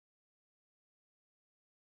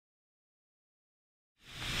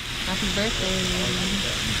Happy birthday.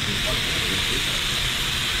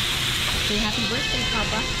 Say happy birthday,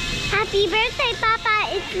 Papa. Happy birthday, Papa.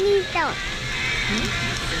 It's me, Stella.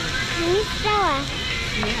 Me, Stella.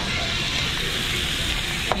 Yeah.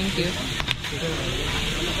 Thank you.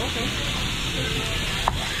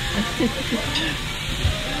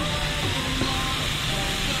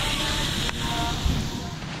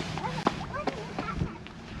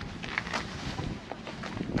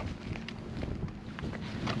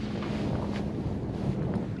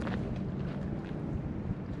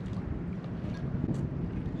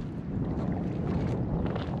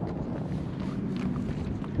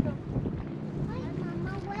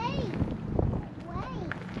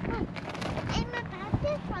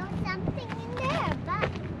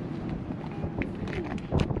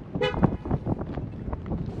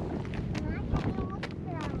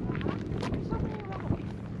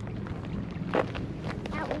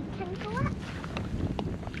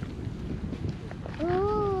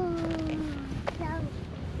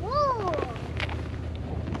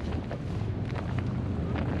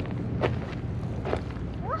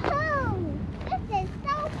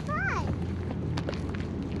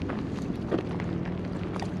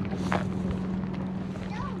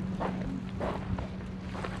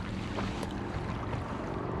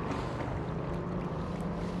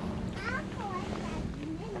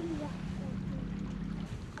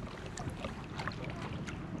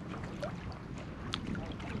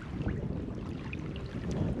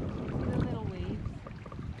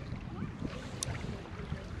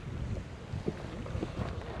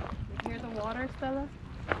 Water, Stella?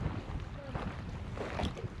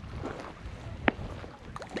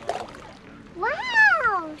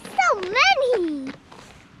 Wow, so many!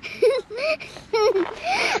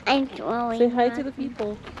 I'm throwing. Say hi to the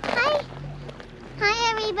people. Hi.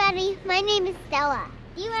 Hi, everybody. My name is Stella.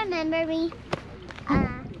 Do you remember me?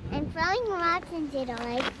 I'm throwing rocks into the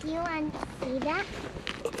lake. Do you want to see that?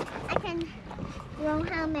 I can throw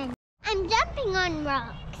how many? I'm jumping on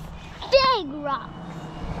rocks. Big rocks.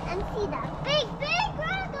 And see that big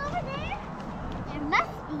rock over there? There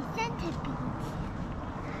must be centipedes.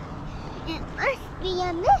 It must be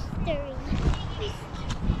a mystery.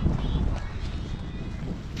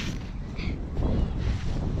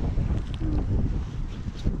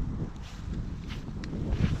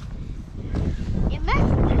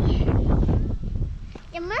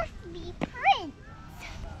 There must be prints.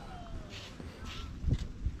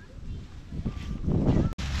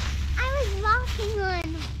 I was walking on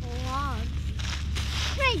logs.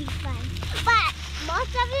 Pretty fun. But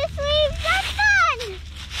most of the sweeps are fun.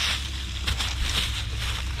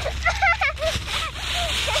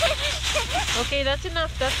 Okay, that's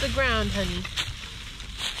enough. That's the ground, honey.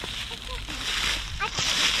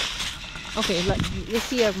 Okay, look, you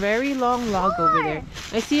see a very long log over there.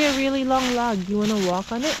 I see a really long log. You want to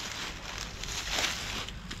walk on it?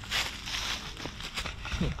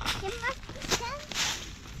 There must be some.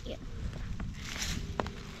 Yeah.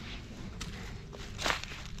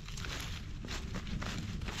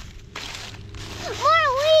 More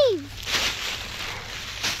leaves.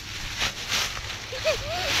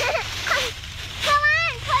 Come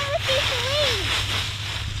on, play with these leaves.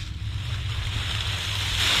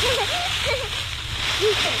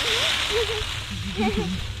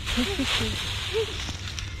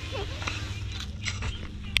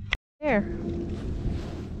 There.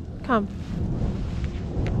 Come.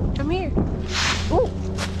 Come here. Oh.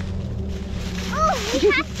 Oh, we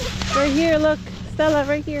have to. Right here, look. Stella,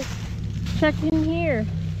 right here. Check in here.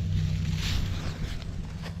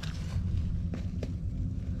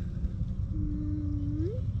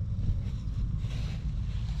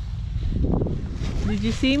 Did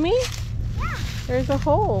you see me? Yeah. There's a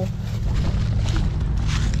hole.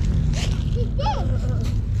 She did.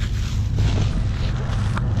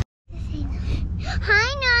 Hi,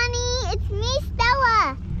 Nani. It's me,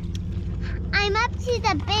 Stella. I'm up to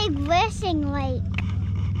the big wishing lake.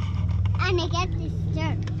 And I get to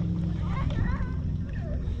stir.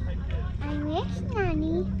 I wish,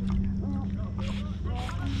 Nani.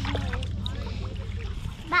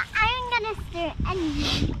 But I'm gonna stir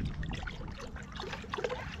anyway.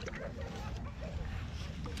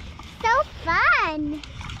 So fun.